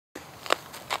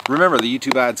Remember, the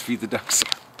YouTube ads feed the ducks.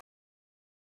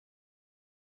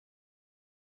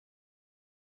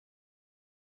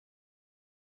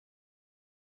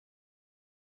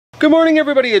 Good morning,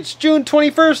 everybody. It's June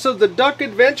 21st of the Duck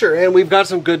Adventure, and we've got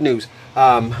some good news.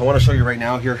 I want to show you right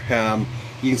now here.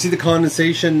 You can see the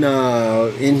condensation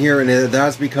in here, and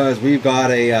that's because we've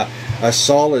got a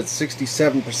solid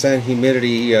 67%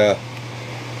 humidity in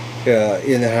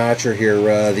the hatcher here.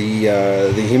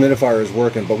 The humidifier is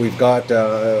working, but we've got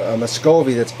a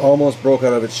Muscovy that's almost broke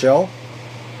out of its shell,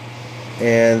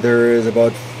 and there is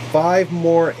about 5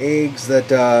 more eggs that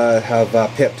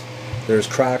have pipped. There's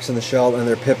cracks in the shell and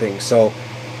they're pipping. So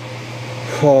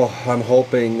I'm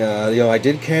hoping, you know, I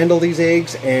did candle these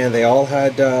eggs and they all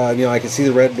had, you know, I can see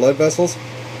the red blood vessels,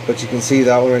 but you can see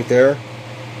that one right there.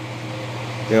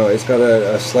 You know, it's got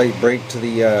a slight break to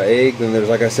the egg, and there's,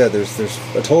 like I said, there's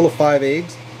a total of 5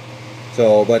 eggs.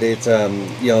 So, but it's,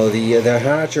 you know, the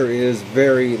hatcher is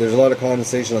there's a lot of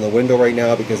condensation on the window right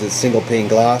now because it's single pane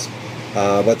glass,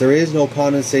 but there is no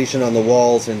condensation on the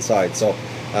walls inside. So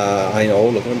I know,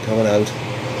 look at them coming out.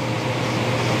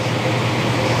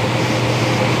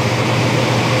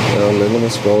 Little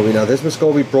Muscovy. Now this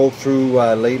Muscovy broke through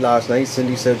late last night.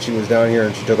 Cindy said she was down here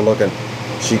and she took a look and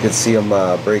she could see him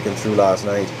breaking through last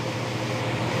night.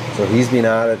 So he's been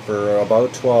at it for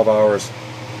about 12 hours.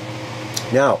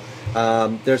 Now,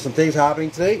 there's some things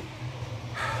happening today.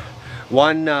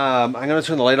 One, I'm going to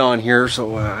turn the light on here,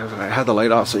 so I had the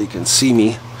light off so you can see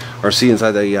me, or see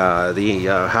inside the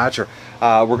hatcher.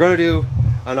 We're going to do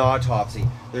an autopsy.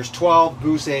 There's 12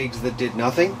 goose eggs that did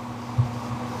nothing.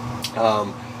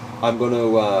 We're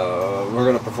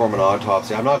going to perform an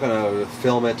autopsy. I'm not going to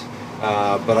film it,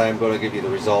 but I am going to give you the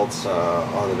results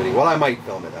on the video. Well, I might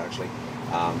film it actually.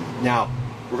 Now,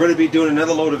 we're going to be doing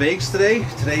another load of eggs today.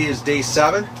 Today is day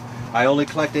 7. I only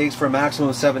collect eggs for a maximum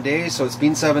of 7 days, so it's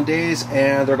been 7 days,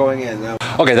 and they're going in.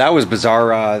 Okay, that was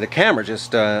bizarre. The camera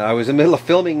just, I was in the middle of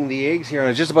filming the eggs here, and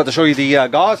I was just about to show you the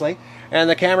gosling, and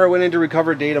the camera went into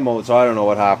recovered data mode, so I don't know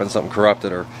what happened, something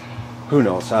corrupted, or who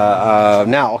knows.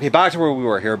 Now, okay, back to where we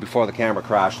were here before the camera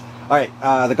crashed. Alright,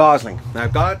 the gosling. Now,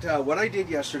 I've got, what I did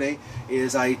yesterday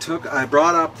is I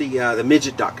brought up the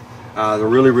midget duck. The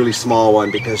really small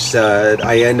one, because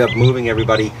I end up moving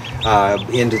everybody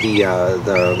into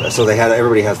so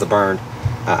everybody has the barn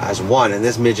as one, and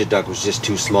this midget duck was just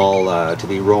too small to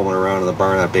be roaming around in the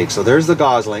barn that big. So there's the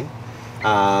gosling.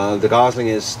 The gosling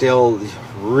is still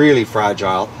really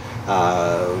fragile,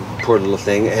 poor little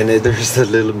thing, and there's the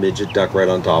little midget duck right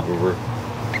on top of her.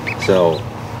 So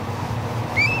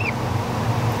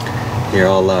here,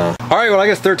 alright, well, I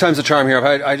guess third time's the charm here.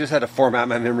 I just had to format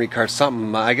my memory card.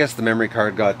 Something, I guess the memory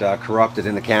card got corrupted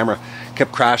in the camera.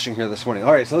 Kept crashing here this morning.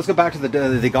 Alright, so let's go back to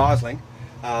the gosling.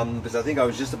 Because I think I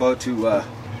was just about to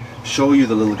show you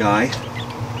the little guy.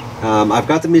 I've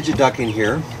got the midget duck in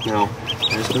here. Now,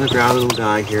 I'm just going to grab the little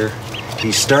guy here.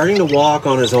 He's starting to walk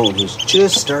on his own. He's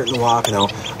just starting to walk now.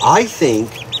 I think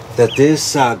that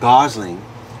this gosling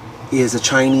is a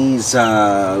Chinese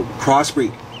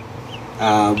crossbreed.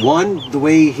 One, the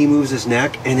way he moves his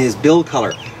neck and his bill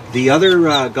color. The other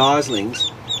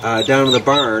goslings down in the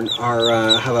barn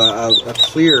have a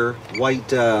clear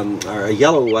white or a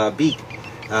yellow beak.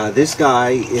 This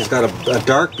guy has got a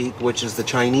dark beak, which is the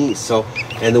Chinese. So,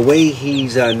 and the way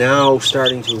he's now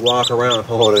starting to walk around.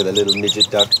 Oh, look at the little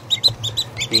midget duck.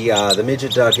 The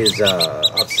midget duck is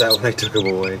upset when I took him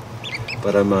away.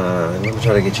 But I'm going to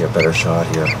try to get you a better shot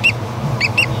here.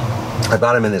 I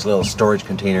got him in this little storage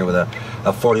container with a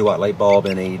 40-watt light bulb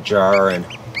and a jar and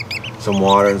some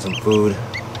water and some food.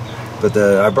 But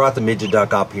I brought the midget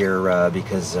duck up here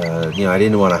because you know, I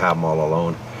didn't want to have him all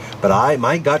alone. But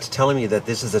my gut's telling me that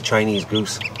this is a Chinese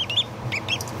goose.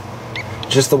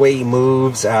 Just the way he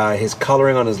moves, his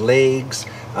coloring on his legs,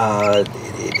 and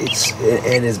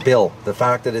his bill. The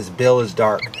fact that his bill is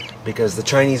dark, because the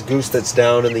Chinese goose that's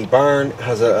down in the barn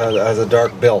has a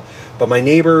dark bill. But my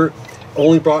neighbor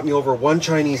only brought me over 1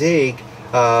 Chinese egg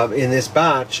in this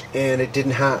batch, and it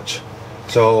didn't hatch.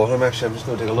 So I'm just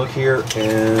going to take a look here,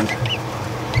 and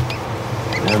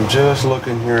I'm just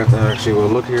looking here at we'll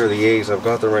look here at the eggs. I've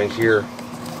got them right here.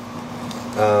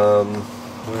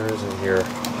 Where is it here?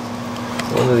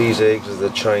 One of these eggs is the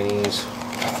Chinese.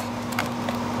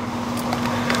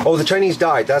 Oh, the Chinese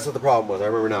died. That's what the problem was. I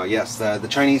remember now. Yes, the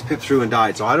Chinese pipped through and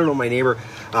died. So I don't know, my neighbor,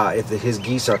 if his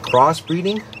geese are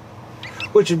crossbreeding,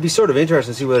 which would be sort of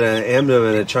interesting to see what an Emden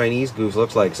and a Chinese goose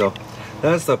looks like. So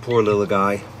that's the poor little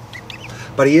guy.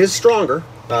 But he is stronger.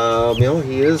 You know,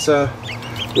 he is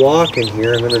walking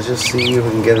here. I'm going to just see if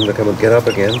we can get him to come and get up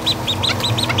again.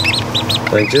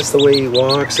 Like, just the way he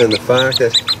walks and the fact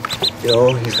that, you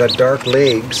know, he's got dark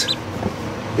legs.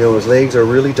 You know, his legs are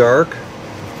really dark.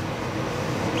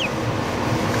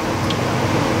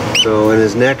 So, and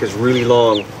his neck is really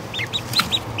long.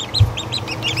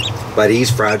 But he's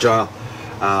fragile.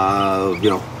 You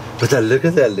know, but look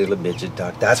at that little midget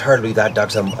duck. That's hardly, that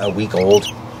duck's a week old.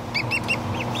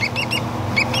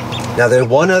 Now there's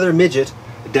one other midget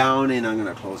down in, I'm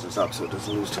going to close this up so it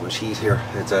doesn't lose too much heat here.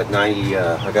 It's at 90,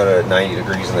 I got it at 90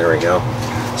 degrees in there right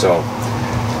now. So,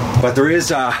 but there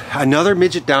is another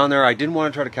midget down there. I didn't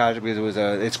want to try to catch it because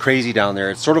it's crazy down there.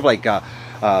 It's sort of like,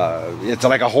 it's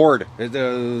like a horde.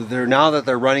 They're now that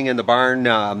they're running in the barn,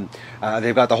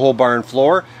 they've got the whole barn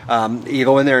floor. You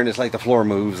go in there and it's like the floor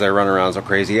moves. They run around so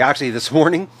crazy. Actually, this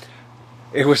morning,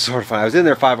 it was sort of fun. I was in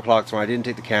there 5 o'clock this morning. I didn't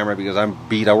take the camera because I'm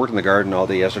beat. I worked in the garden all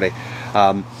day yesterday.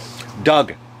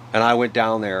 Doug and I went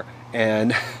down there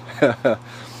and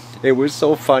it was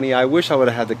so funny. I wish I would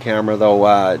have had the camera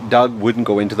though. Doug wouldn't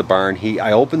go into the barn.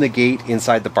 I opened the gate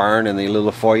inside the barn in the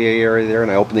little foyer area there,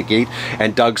 and I opened the gate,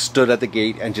 and Doug stood at the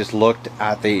gate and just looked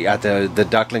at the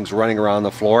ducklings running around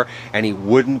the floor, and he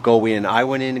wouldn't go in. I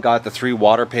went in and got the 3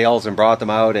 water pails and brought them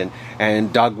out,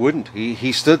 and Doug wouldn't.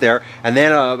 He stood there, and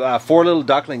then 4 little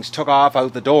ducklings took off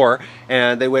out the door,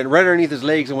 and they went right underneath his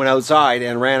legs and went outside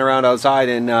and ran around outside,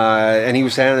 and he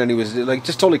was standing there and he was like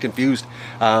just totally confused.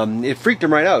 It freaked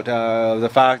him right out. The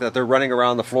fact that they're running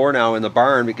around the floor now in the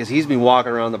barn, because he's been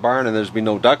walking around the barn and there's been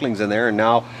no ducklings in there, and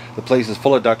now the place is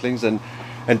full of ducklings, and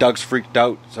Doug's freaked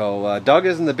out. So Doug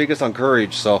isn't the biggest on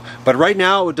courage. So, but right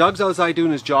now Doug's outside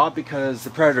doing his job because the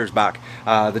predator's back.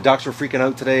 The ducks were freaking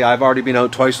out today. I've already been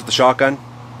out twice with the shotgun,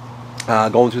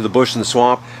 going through the bush and the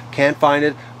swamp. Can't find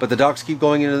it, but the ducks keep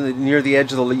going near the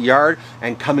edge of the yard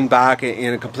and coming back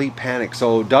in a complete panic.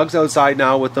 So Doug's outside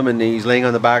now with them, and he's laying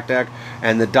on the back deck,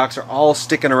 and the ducks are all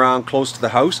sticking around close to the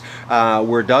house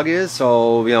where Doug is.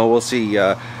 So, you know, we'll see.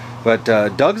 But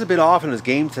Doug's a bit off in his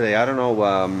game today. I don't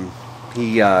know.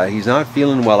 He's not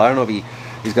feeling well. I don't know if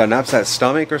he's got an upset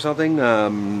stomach or something.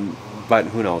 But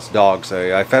who knows? Dogs.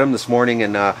 I fed him this morning,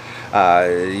 and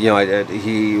you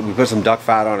know, we put some duck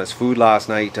fat on his food last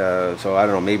night. So I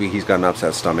don't know. Maybe he's got an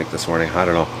upset stomach this morning. I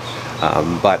don't know.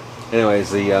 But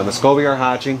anyways, the Muscovy are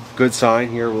hatching. Good sign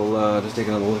here. We'll just take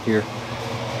another look here.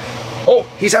 Oh,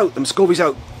 he's out. The Muscovy's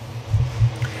out.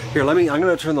 Here, I'm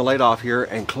going to turn the light off here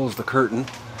and close the curtain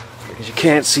because you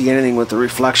can't see anything with the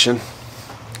reflection.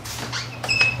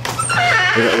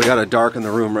 We got to darken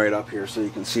the room right up here so you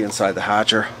can see inside the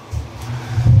hatcher.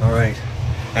 Alright,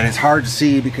 and it's hard to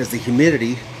see because the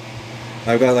humidity,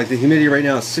 I've got like the humidity right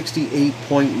now is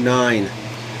 68.9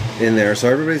 in there. So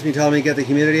everybody's been telling me to get the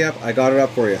humidity up. I got it up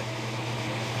for you.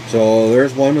 So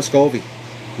there's one Muscovy.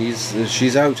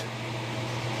 She's out.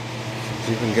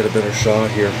 See if we can get a better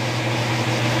shot here.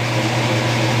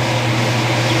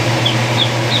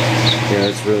 Yeah,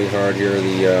 it's really hard here.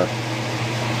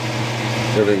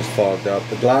 Everything's fogged up.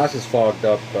 The glass is fogged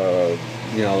up.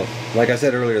 You know, like I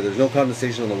said earlier, there's no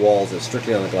condensation on the walls. It's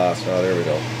strictly on the glass. Oh, there we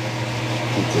go.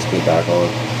 Keep this thing back on.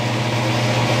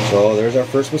 So there's our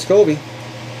first Muscovy.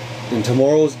 And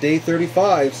tomorrow's day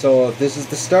 35. So if this is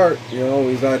the start, you know,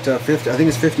 we've got 50. I think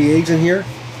it's 50 eggs in here.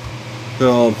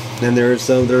 So, and there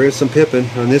is some pipping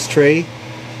on this tray. I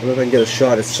don't know if I can get a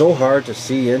shot. It's so hard to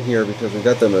see in here because we've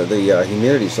got the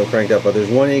humidity so cranked up. But there's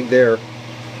one egg there,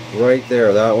 right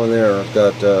there. That one there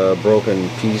got a broken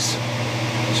piece.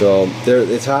 So there,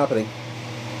 it's happening.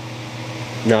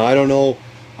 Now I don't know,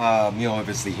 you know, if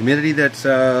it's the humidity that's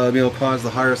you know, caused the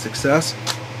higher success.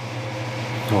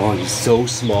 Oh, he's so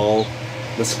small.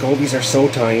 The Muscovies are so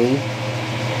tiny.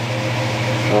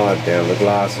 Oh damn, the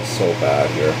glass is so bad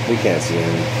here. We can't see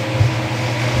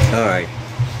anything. All right.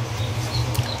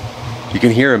 You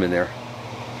can hear him in there.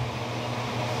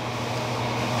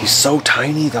 He's so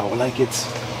tiny though, like it's.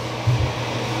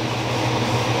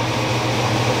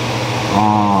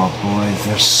 Oh boys,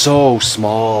 they're so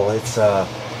small. It's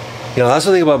you know, that's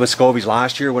the thing about Muscovies.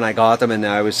 Last year when I got them and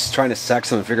I was trying to sex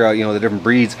them and figure out, you know, the different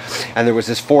breeds, and there was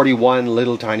this 41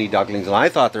 little tiny ducklings, and I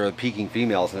thought they were peaking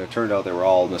females, and it turned out they were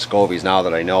all Muscovies. Now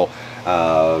that I know,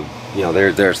 you know,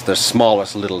 there's the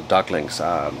smallest little ducklings,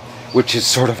 which is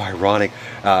sort of ironic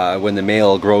when the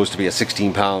male grows to be a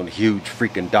 16-pound huge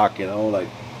freaking duck, you know, like.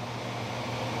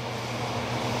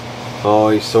 Oh,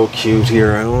 he's so cute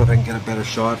here. I don't know if I can get a better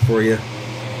shot for you.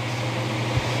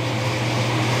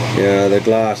 Yeah, the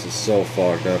glass is so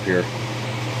fogged up here.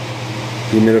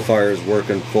 Humidifier is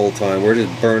working full time. We're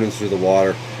just burning through the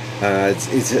water.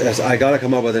 I gotta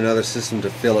come up with another system to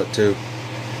fill it too.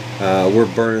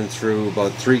 We're burning through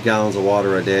about 3 gallons of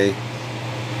water a day.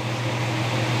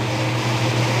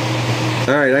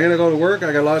 Alright, I'm gonna go to work.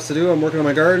 I got lots to do. I'm working on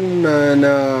my garden, and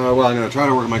well, I'm gonna try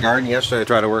to work on my garden. Yesterday I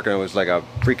tried to work and it was like a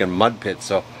freaking mud pit.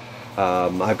 So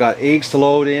I've got eggs to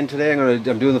load in today.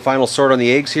 I'm doing the final sort on the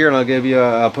eggs here, and I'll give you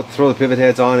throw the pivot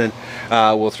heads on, and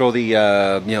we'll throw the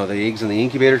the eggs in the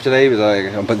incubator today.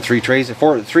 Because I'm putting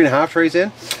 3.5 trays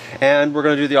in, and we're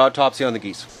gonna do the autopsy on the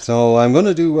geese. So I'm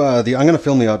gonna do I'm gonna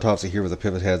film the autopsy here with the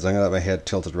pivot heads. I'm gonna have my head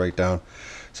tilted right down.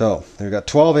 So we've got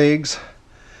 12 eggs.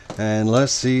 And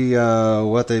let's see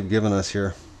what they've given us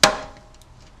here.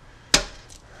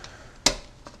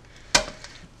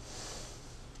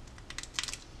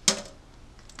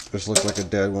 This looks like a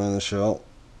dead one in the shell.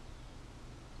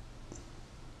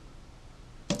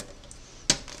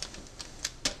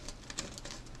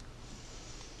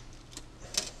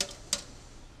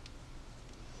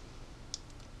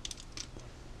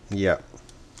 Yeah.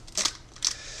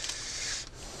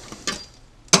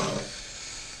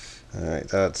 Alright,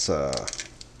 that's oh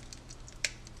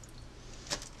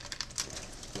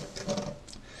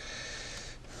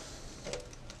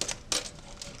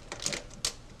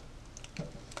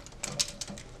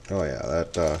yeah,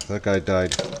 that guy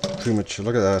died premature.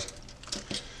 Look at that.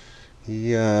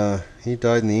 He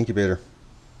died in the incubator.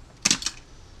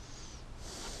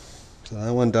 So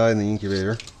that one died in the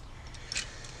incubator.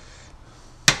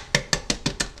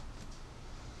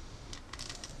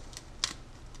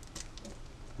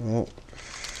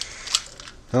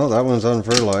 Oh, that one's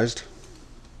unfertilized.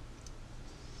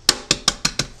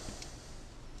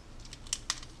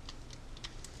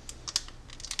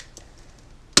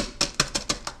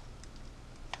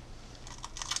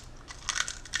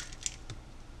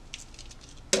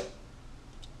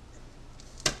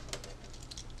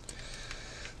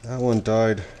 That one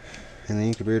died in the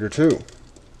incubator too.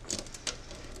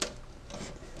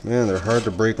 Man, they're hard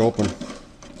to break open.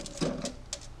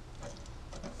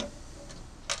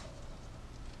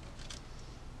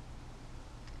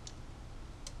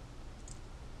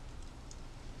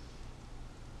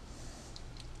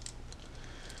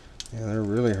 Yeah, they're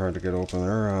really hard to get open.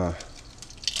 They're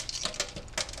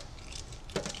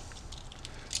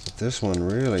but this one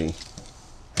really,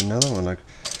 another one, like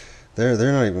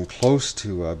they're not even close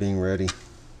to being ready.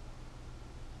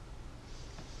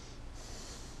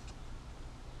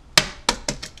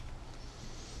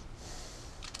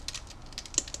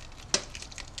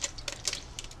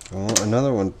 Oh,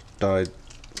 another one died.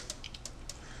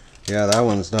 Yeah, that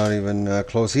one's not even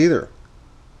close either.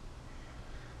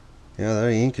 Yeah,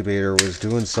 that incubator was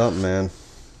doing something, man.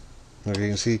 Like you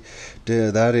can see,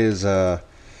 that is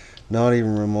not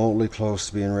even remotely close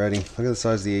to being ready. Look at the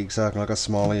size of the egg sac and look how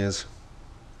small he is.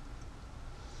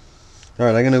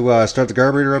 Alright, I'm going to start the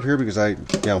carburetor up here because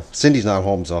Cindy's not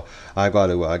home, so I've got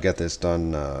to get this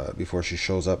done before she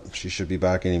shows up. She should be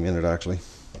back any minute, actually.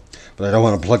 But I don't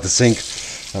want to plug the sink.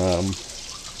 So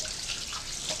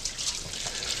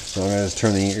I'm going to just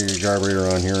turn the carburetor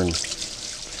on here and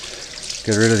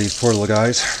get rid of these poor little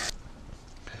guys.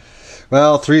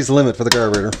 Well, 3's the limit for the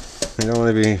carburetor. You don't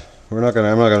want to be. I'm not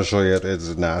gonna show you it. It's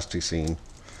a nasty scene.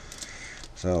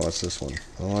 So what's this one?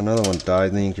 Oh, another one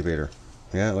died in the incubator.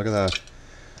 Yeah, look at that.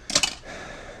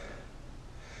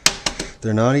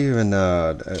 They're not even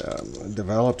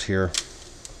developed here.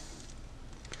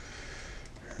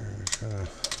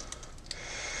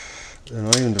 They're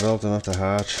not even developed enough to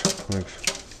hatch. Like,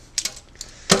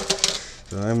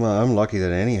 so I'm lucky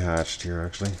that any hatched here,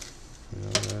 actually. I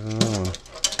don't know.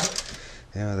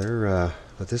 Yeah, they're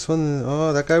but this one,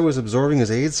 oh, that guy was absorbing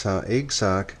his egg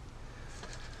sac.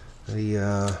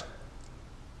 Yeah,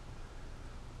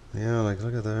 like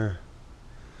look at there.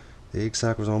 The egg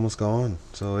sac was almost gone,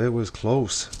 so it was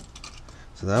close.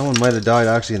 So that one might have died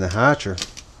actually in the hatcher.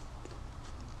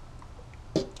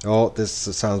 Oh, this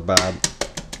sounds bad.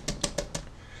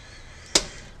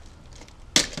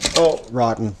 Oh,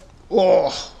 rotten.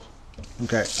 Oh.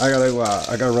 Okay, I gotta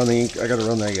run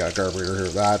the carburetor here.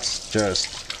 That's just,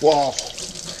 whoa.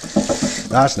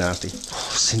 That's nasty.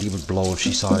 Oh, Cindy would blow if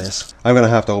she saw this. I'm gonna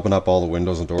have to open up all the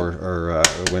windows and doors, or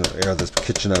air this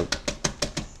kitchen out.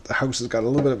 The house has got a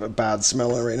little bit of a bad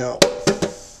smell in it right now.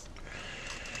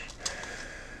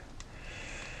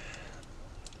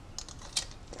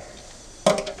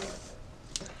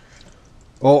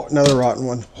 Oh, another rotten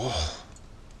one. Oh.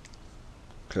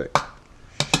 Okay,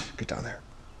 get down there.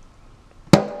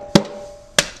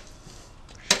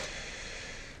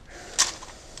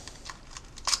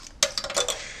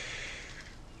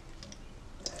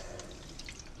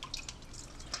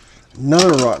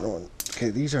 Another rotten one. Okay,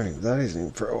 these aren't even, that isn't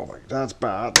even for, oh my, that's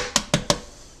bad.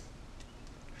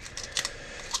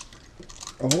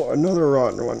 Oh, another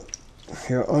rotten one.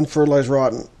 Yeah, unfertilized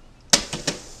rotten.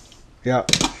 Yeah.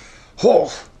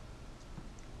 Oh!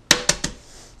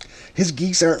 his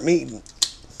geese aren't mating.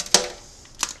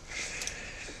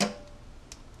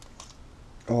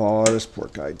 Oh, this poor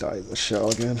guy died in the shell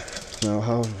again. Now,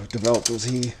 how developed was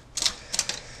he?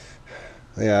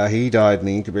 Yeah, he died in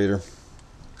the incubator.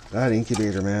 That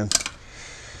incubator, man.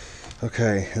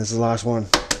 Okay, this is the last one.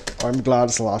 I'm glad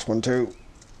it's the last one too.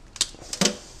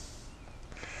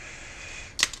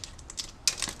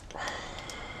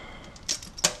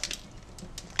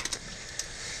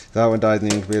 That one died in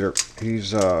the incubator.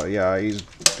 He's yeah, he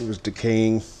was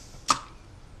decaying.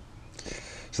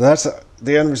 So that's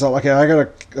the end result. Okay, I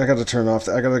gotta turn off.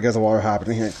 I gotta get the water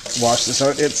happening here. Wash this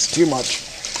out. It's too much.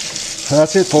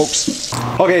 That's it, folks.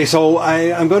 Okay, so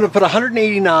I'm going to put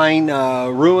 189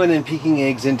 ruin and peking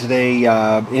eggs in today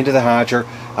into the hatcher.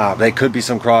 They could be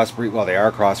some crossbreed. Well, they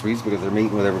are crossbreeds because they're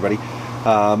mating with everybody.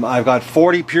 I've got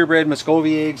 40 purebred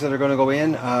Muscovy eggs that are going to go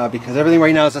in because everything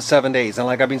right now is at 7 days. And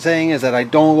like I've been saying, is that I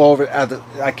don't go over.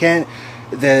 I can't.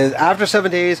 After 7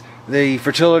 days, the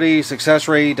fertility success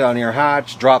rate on your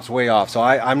hatch drops way off. So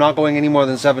I'm not going any more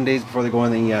than 7 days before they go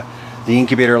in the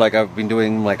incubator, like I've been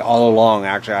doing like all along.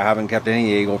 Actually, I haven't kept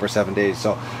any egg over 7 days.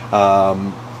 So,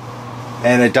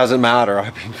 and it doesn't matter.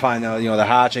 I've been fine. You know, the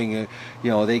hatching, you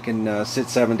know, they can sit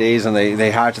 7 days and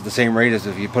they hatch at the same rate as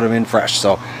if you put them in fresh.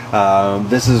 So,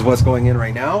 this is what's going in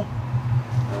right now.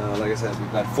 Like I said,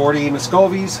 we've got 40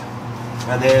 Muscovies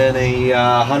and then a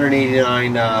 189,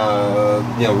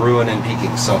 you know, ruin and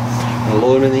peking. So, I'm gonna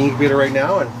load them in the incubator right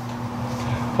now, and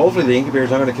hopefully the incubator's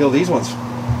not gonna kill these ones.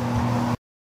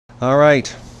 All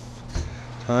right,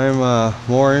 time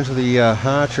more into the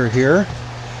hatcher here,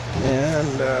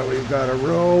 and we've got a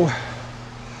row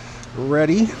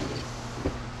ready.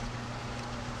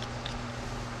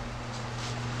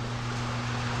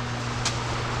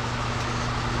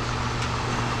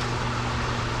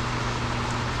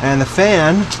 And the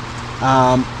fan,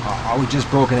 we just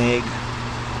broke an egg.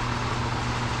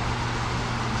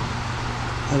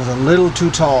 It was a little too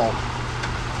tall.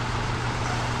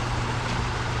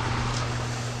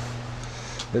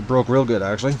 It broke real good,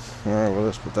 actually. All right, well,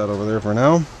 let's put that over there for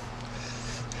now.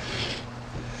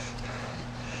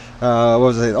 What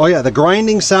was it? Oh yeah, the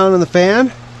grinding sound in the fan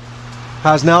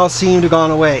has now seemed to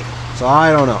gone away. So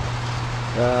I don't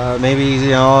know. Maybe,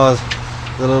 you know,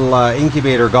 the little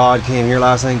incubator god came here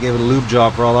last night and gave it a lube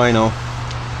job, for all I know.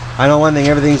 I know one thing,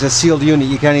 everything's a sealed unit.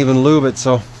 You can't even lube it,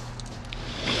 so.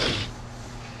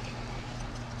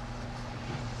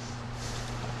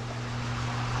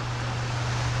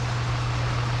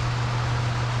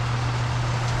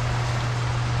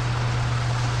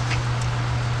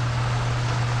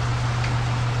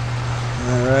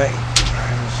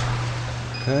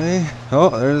 Okay, oh,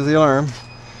 there's the alarm.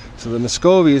 So the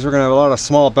Muscovies, we're going to have a lot of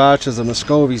small batches of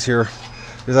Muscovies here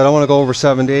because I don't want to go over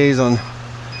 7 days on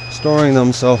storing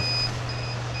them, so.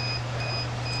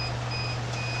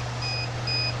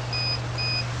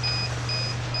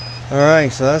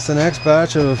 Alright, so that's the next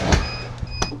batch of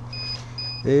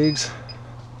eggs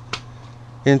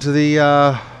into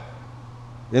the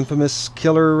infamous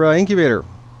killer incubator.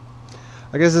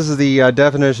 I guess this is the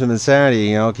definition of insanity,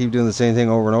 you know, keep doing the same thing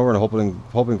over and over and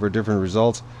hoping for different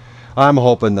results. I'm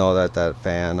hoping though that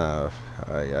fan, I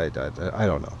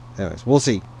don't know. Anyways, we'll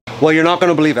see. Well, you're not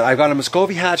going to believe it. I've got a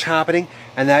Muscovy hatch happening,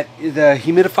 and that the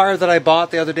humidifier that I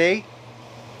bought the other day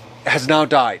has now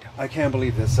died. I can't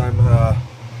believe this. I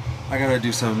gotta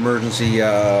do some emergency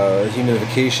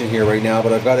humidification here right now,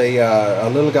 but I've got a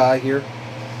little guy here,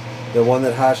 the one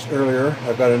that hatched earlier.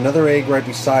 I've got another egg right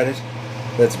beside it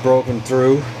that's broken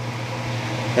through,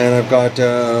 and I've got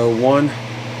one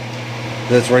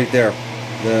that's right there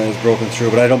that is broken through,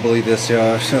 but I don't believe this.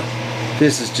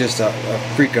 This is just a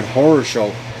freaking horror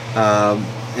show.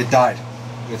 It died.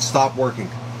 It stopped working,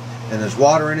 and there's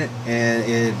water in it, and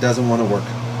it doesn't want to work.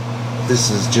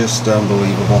 This is just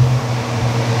unbelievable.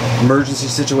 Emergency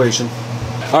situation.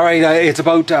 All right, it's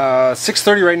about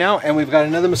 6:30 right now, and we've got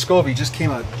another Muscovy just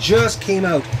came out.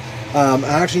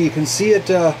 Actually, you can see it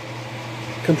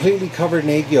completely covered in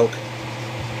egg yolk.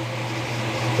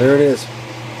 There it is.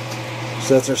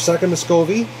 So that's our second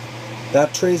Muscovy.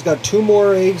 That tray's got 2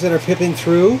 more eggs that are pipping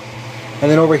through,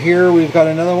 and then over here we've got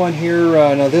another one here.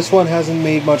 Now this one hasn't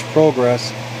made much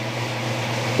progress.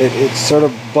 It sort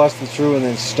of busted through and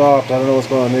then stopped. I don't know what's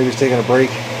going on. Maybe it's taking a break.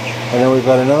 And then we've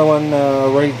got another one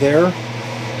right there.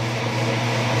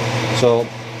 So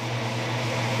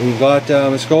we've got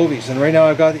Muscovies, and right now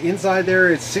I've got the inside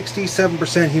there. It's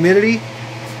 67% humidity,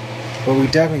 but we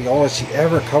definitely, oh, is she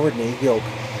ever covered in egg yolk?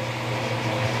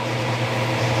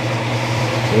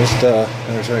 Just I'm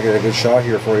gonna try to get a good shot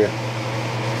here for you.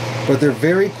 But they're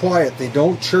very quiet. They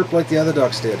don't chirp like the other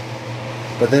ducks did.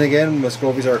 But then again,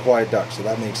 Muscovies are a quiet duck, so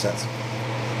that makes sense.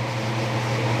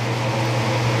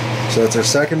 So it's our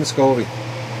second Muscovy.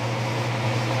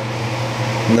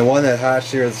 And the one that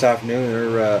hatched here this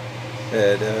afternoon,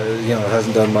 you know,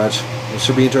 hasn't done much. It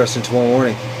should be interesting tomorrow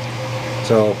morning.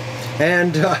 So,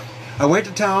 and I went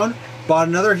to town, bought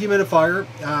another humidifier,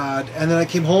 and then I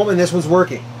came home and this one's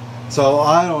working. So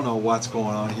I don't know what's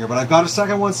going on here, but I've got a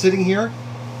second one sitting here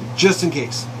just in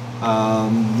case. You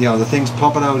know, the thing's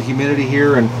pumping out humidity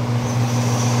here, and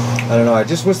I don't know, I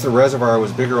just wish the reservoir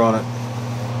was bigger on it.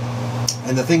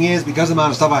 And the thing is, because of the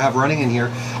amount of stuff I have running in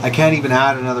here, I can't even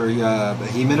add another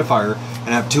humidifier and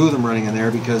have two of them running in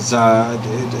there, because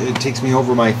it takes me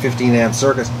over my 15 amp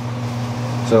circuit.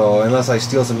 So unless I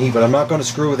steal some heat, but I'm not going to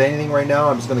screw with anything right now.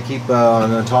 I'm just going to keep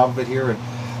on top of it here, and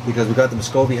because we've got the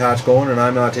Muscovy hatch going, and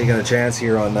I'm not taking a chance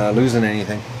here on losing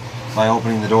anything by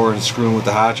opening the door and screwing with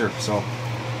the hatcher. So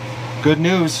good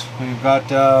news, we've got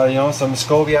you know, some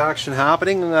Muscovy action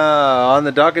happening on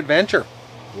the duck adventure.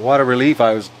 What a relief.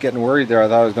 I was getting worried there. I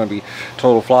thought it was going to be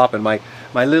total flop. And my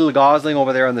little gosling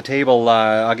over there on the table,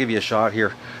 I'll give you a shot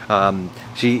here.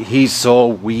 He's so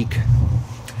weak,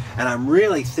 and I'm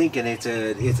really thinking it's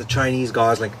a Chinese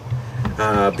gosling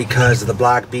because of the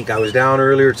black beak. I was down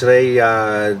earlier today,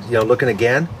 you know, looking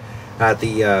again at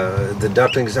the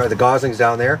ducklings or the goslings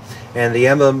down there, and the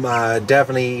emblem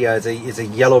definitely is a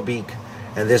yellow beak,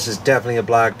 and this is definitely a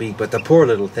black beak. But the poor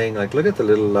little thing, like, look at the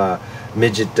little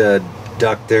midget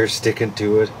duck there sticking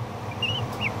to it.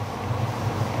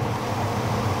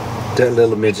 That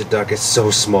little midget duck is so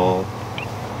small.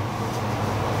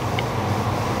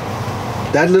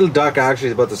 That little duck actually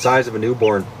is about the size of a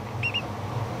newborn.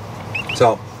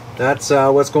 So that's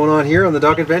what's going on here on the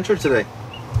duck adventure today.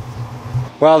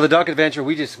 Well, the duck adventure,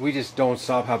 we just don't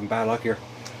stop having bad luck here.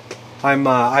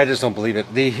 I just don't believe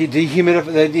it. The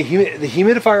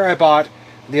humidifier I bought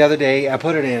the other day, I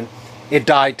put it in. It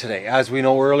died today, as we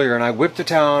know earlier, and I whipped to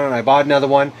town and I bought another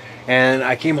one, and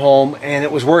I came home and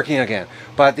it was working again.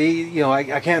 But you know,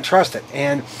 I can't trust it.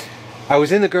 And I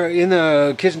was in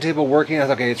the kitchen table working. I was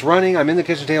okay, it's running. I'm in the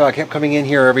kitchen table. I kept coming in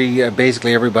here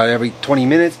basically every 20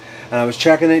 minutes, and I was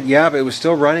checking it. Yeah, but it was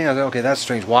still running. I was like, okay, that's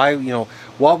strange. Why? You know,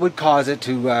 what would cause it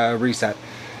to reset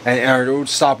or it would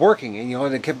stop working? And you know,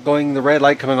 it kept going. The red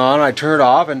light coming on. I turn it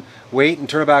off and wait and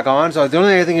turn it back on. So the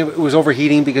only thing I think it was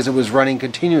overheating because it was running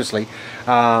continuously,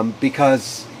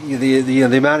 because the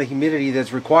amount of humidity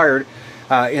that's required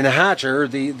in a hatcher,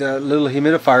 the little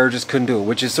humidifier just couldn't do it,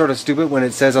 which is sort of stupid when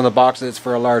it says on the box that it's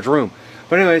for a large room.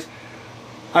 But anyways,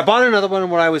 I bought another one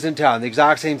when I was in town, the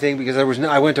exact same thing, because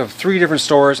I went to 3 different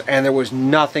stores and there was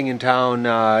nothing in town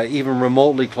even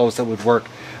remotely close that would work.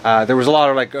 There was a lot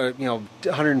of like you know,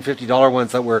 $150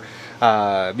 ones that were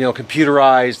you know,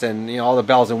 computerized, and you know, all the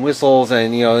bells and whistles,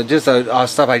 and you know, just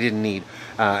stuff I didn't need.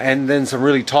 And then some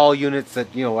really tall units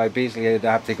that, you know, I basically had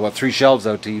to take about 3 shelves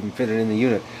out to even fit it in the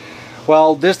unit.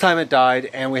 Well, this time it died,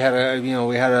 and we had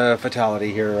a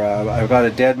fatality here. I've got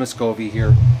a dead Muscovy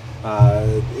here.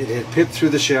 It had pipped through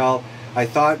the shell. I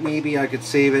thought maybe I could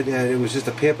save it, and it was just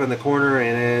a pip in the corner,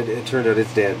 and it turned out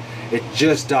it's dead. It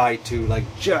just died too, like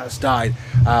just died.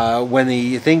 When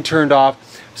the thing turned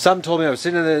off, something told me. I was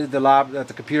sitting at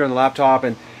the computer on the laptop,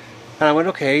 and I went,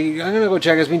 okay, I'm gonna go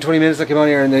check. It's been 20 minutes. I came on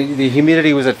here, and the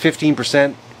humidity was at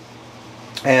 15%,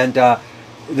 and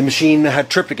the machine had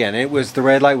tripped again. The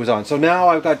red light was on. So now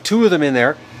I've got 2 of them in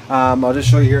there. I'll just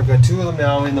show you here. I've got 2 of them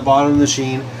now in the bottom of the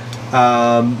machine,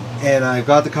 and I've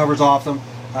got the covers off them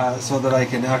so that I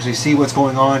can actually see what's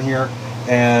going on here.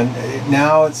 And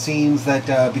now it seems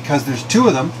that because there's 2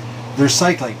 of them, they're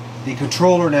cycling. The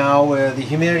controller now, the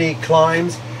humidity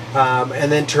climbs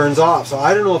and then turns off. So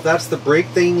I don't know if that's the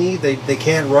break they need. They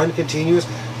can't run continuous.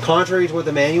 Contrary to what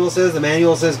the manual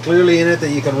says clearly in it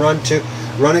that you can run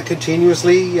it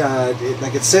continuously.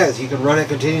 Like it says, you can run it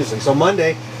continuously. So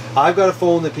Monday, I've got to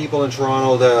phone the people in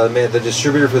Toronto, the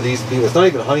distributor for these people. It's not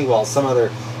even Honeywell, some other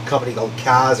company called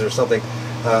Kaz or something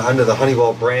under the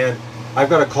Honeywell brand. I've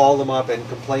got to call them up and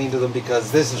complain to them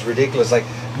because this is ridiculous. Like,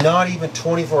 not even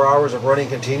 24 hours of running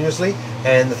continuously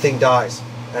and the thing dies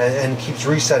and keeps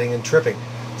resetting and tripping.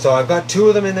 So I've got 2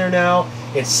 of them in there now.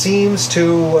 It seems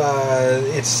to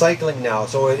it's cycling now,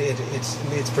 so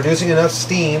it's producing enough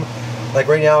steam. Like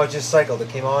right now, it just cycled. It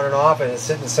came on and off, and it's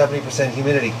sitting at 70%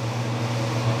 humidity.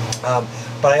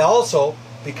 But I also,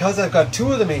 because I've got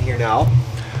 2 of them in here now,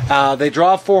 they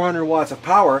draw 400 watts of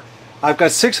power. I've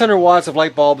got 600 watts of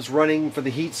light bulbs running for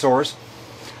the heat source.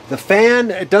 The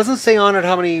fan, it doesn't say on it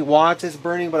how many watts it's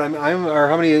burning, but or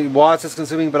how many watts it's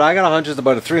consuming, but I got a hunch it's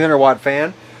about a 300 watt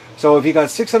fan. So if you got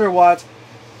 600 watts,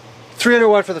 300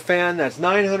 watt for the fan, that's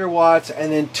 900 watts,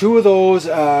 and then 2 of those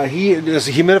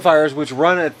humidifiers, which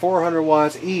run at 400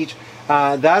 watts each,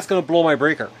 that's going to blow my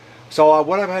breaker. So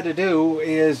what I've had to do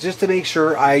is, just to make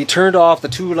sure, I turned off the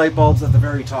 2 light bulbs at the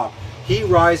very top. Heat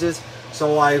rises,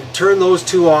 so I turned those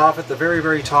 2 off at the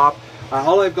very top.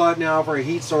 All I've got now for a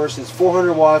heat source is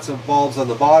 400 watts of bulbs on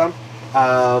the bottom,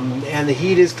 and the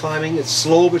heat is climbing. It's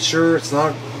slow but sure. It's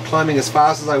not climbing as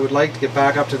fast as I would like to get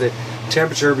back up to the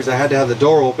temperature, because I had to have the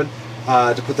door open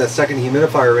to put that second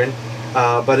humidifier in.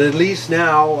 But at least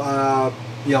now,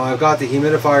 you know, I've got the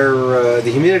humidifier, the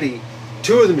humidity,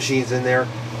 2 of the machines in there,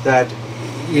 that,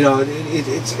 you know,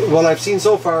 it's what I've seen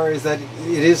so far is that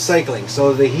it is cycling.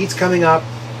 So the heat's coming up,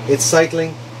 it's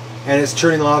cycling, and it's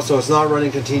turning off, so it's not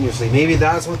running continuously. Maybe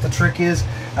that's what the trick is,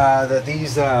 that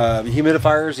these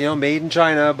humidifiers, you know, made in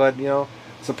China, but, you know,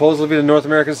 supposedly to North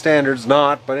American standards,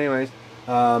 not. But anyways,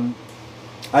 I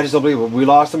just don't believe it. We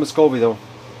lost the Muscovy though.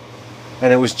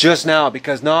 And it was just now,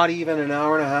 because not even an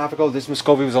hour and a half ago, this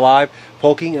Muscovy was alive,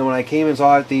 poking, and when I came and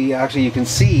saw it, actually you can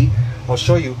see, I'll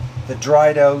show you, the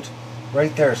dried out,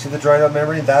 right there, see the dried out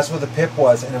membrane? That's where the pip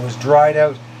was, and it was dried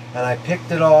out, and I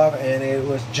picked it off, and it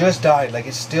was just died. Like,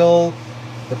 it's still,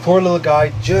 the poor little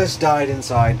guy just died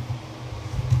inside.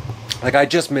 Like, I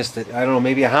just missed it. I don't know,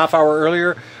 maybe a half hour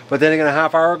earlier, but then again, a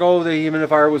half hour ago, the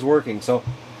humidifier was working. So,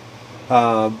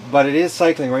 but it is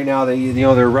cycling right now. You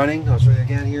know, they're running. I'll show you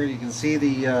again here. You can see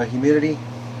the humidity.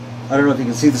 I don't know if you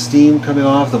can see the steam coming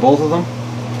off the both of them.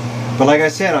 But like I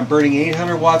said, I'm burning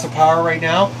 800 watts of power right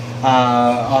now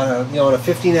on a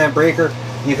 15 amp breaker.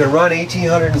 You can run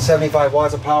 1875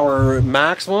 watts of power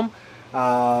maximum.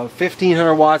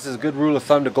 1500 watts is a good rule of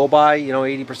thumb to go by. You know,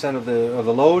 80% of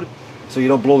the load, so you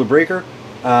don't blow the breaker.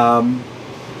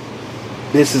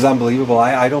 This is unbelievable.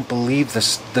 I don't believe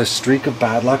the streak of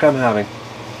bad luck I'm having.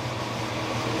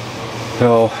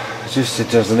 So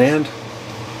it doesn't end.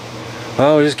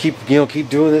 I'll just keep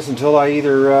doing this until I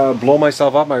either blow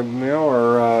myself up, or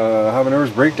have a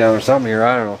nervous breakdown or something here.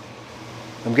 I don't know.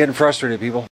 I'm getting frustrated,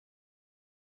 people.